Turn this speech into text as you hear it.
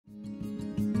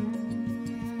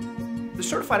The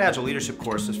Certified Agile Leadership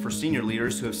course is for senior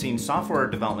leaders who have seen software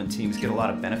development teams get a lot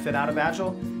of benefit out of Agile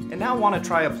and now want to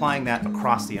try applying that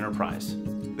across the enterprise.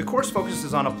 The course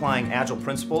focuses on applying Agile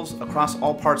principles across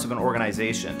all parts of an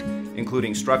organization,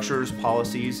 including structures,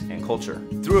 policies, and culture.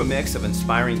 Through a mix of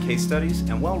inspiring case studies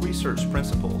and well-researched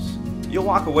principles, you'll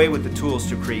walk away with the tools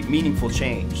to create meaningful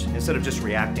change instead of just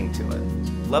reacting to it.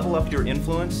 Level up your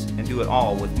influence and do it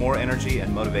all with more energy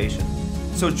and motivation.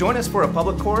 So join us for a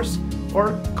public course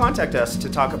or contact us to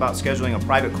talk about scheduling a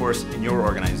private course in your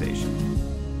organization.